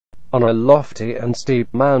on a lofty and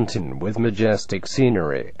steep mountain with majestic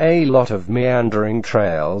scenery, a lot of meandering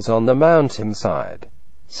trails on the mountainside.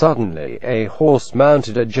 Suddenly a horse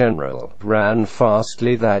mounted a general ran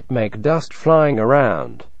fastly that make dust flying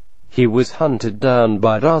around. He was hunted down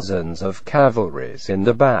by dozens of cavalries in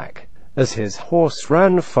the back, as his horse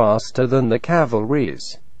ran faster than the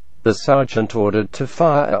cavalry's. The sergeant ordered to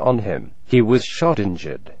fire on him. He was shot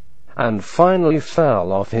injured, and finally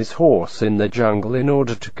fell off his horse in the jungle in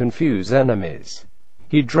order to confuse enemies.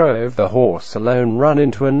 He drove the horse alone run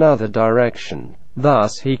into another direction,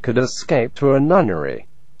 thus he could escape to a nunnery,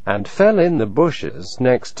 and fell in the bushes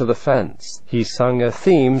next to the fence. He sung a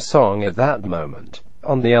theme song at that moment.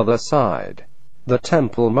 On the other side, the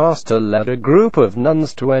temple master led a group of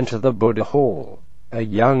nuns to enter the Buddha hall. A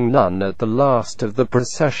young nun at the last of the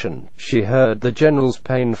procession, she heard the general's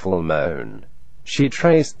painful moan. She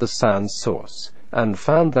traced the sound source, and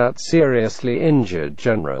found that seriously injured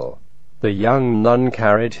general. The young nun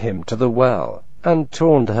carried him to the well, and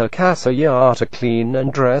torn her kasaya to clean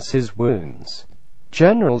and dress his wounds.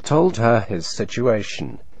 General told her his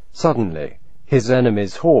situation. Suddenly, his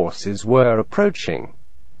enemy's horses were approaching.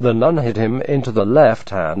 The nun hid him into the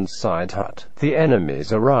left-hand side hut. The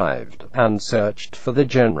enemies arrived, and searched for the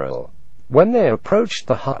general. When they approached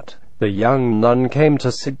the hut, the young nun came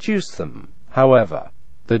to seduce them. However,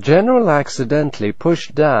 the general accidentally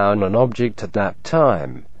pushed down an object at that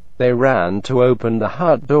time. They ran to open the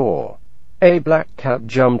hut door. A black cat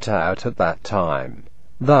jumped out at that time.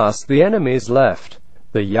 Thus the enemies left.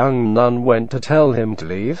 The young nun went to tell him to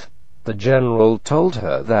leave. The general told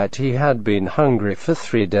her that he had been hungry for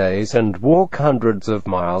 3 days and walked hundreds of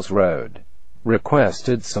miles road.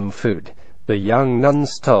 Requested some food. The young nun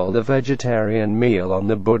stole a vegetarian meal on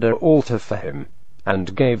the Buddha altar for him,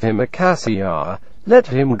 and gave him a kasaya, let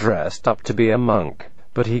him dressed up to be a monk,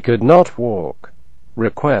 but he could not walk.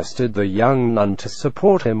 Requested the young nun to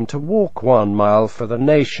support him to walk 1 mile for the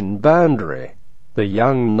nation boundary. The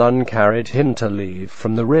young nun carried him to leave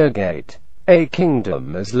from the rear gate. A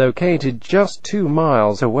kingdom is located just 2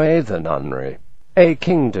 miles away the nunnery. A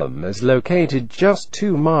kingdom is located just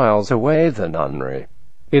 2 miles away the nunnery.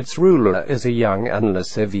 Its ruler is a young and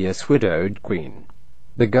lascivious widowed queen.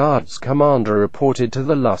 The guard's commander reported to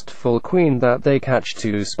the lustful queen that they catch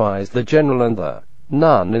 2 spies, the general and the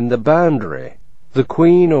nun, in the boundary. The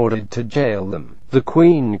queen ordered to jail them. The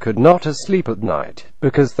queen could not sleep at night,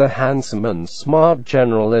 because the handsome and smart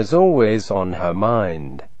general is always on her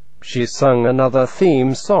mind. She sung another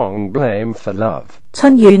theme song, Blame for Love.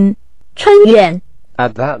 春園，春園。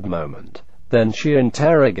 At that moment, then she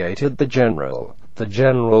interrogated the general. The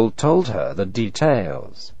general told her the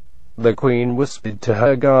details. The queen whispered to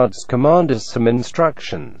her guard's commander some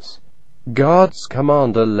instructions. Guard's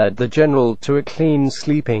commander led the general to a clean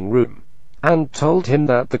sleeping room, and told him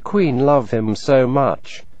that the queen loved him so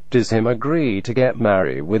much. Does him agree to get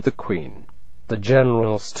married with the queen? The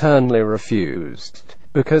general sternly refused,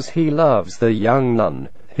 because he loves the young nun,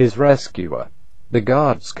 his rescuer. The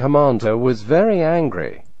guard's commander was very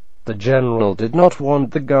angry. The general did not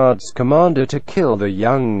want the guard's commander to kill the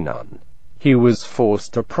young nun. He was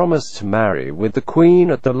forced to promise to marry with the queen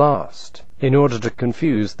at the last. In order to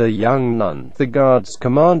confuse the young nun, the guard's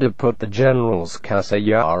commander put the general's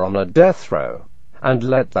kasaya on a death row, and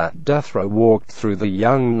let that death row walk through the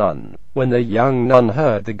young nun. When the young nun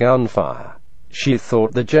heard the gunfire, she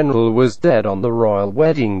thought the general was dead on the royal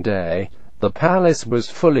wedding day. The palace was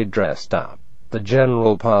fully dressed up. The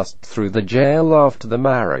general passed through the jail after the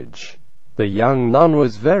marriage. The young nun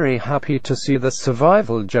was very happy to see the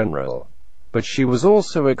survival general, but she was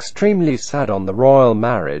also extremely sad on the royal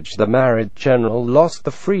marriage. The married general lost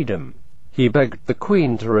the freedom. He begged the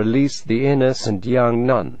queen to release the innocent young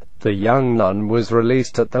nun. The young nun was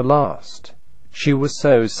released at the last. She was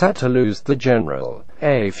so sad to lose the general.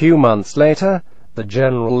 A few months later, the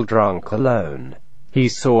general drank alone. He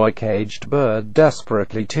saw a caged bird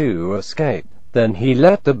desperately to escape. Then he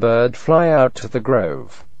let the bird fly out to the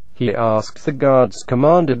grove. He asked the guard's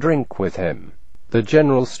commander to drink with him. The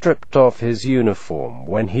general stripped off his uniform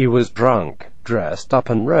when he was drunk, dressed up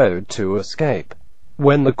and rode to escape.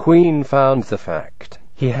 When the queen found the fact,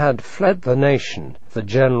 he had fled the nation. The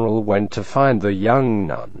general went to find the young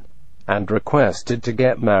nun, and requested to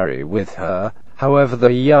get married with her. However,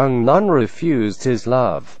 the young nun refused his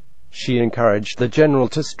love. She encouraged the general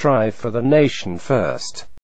to strive for the nation first.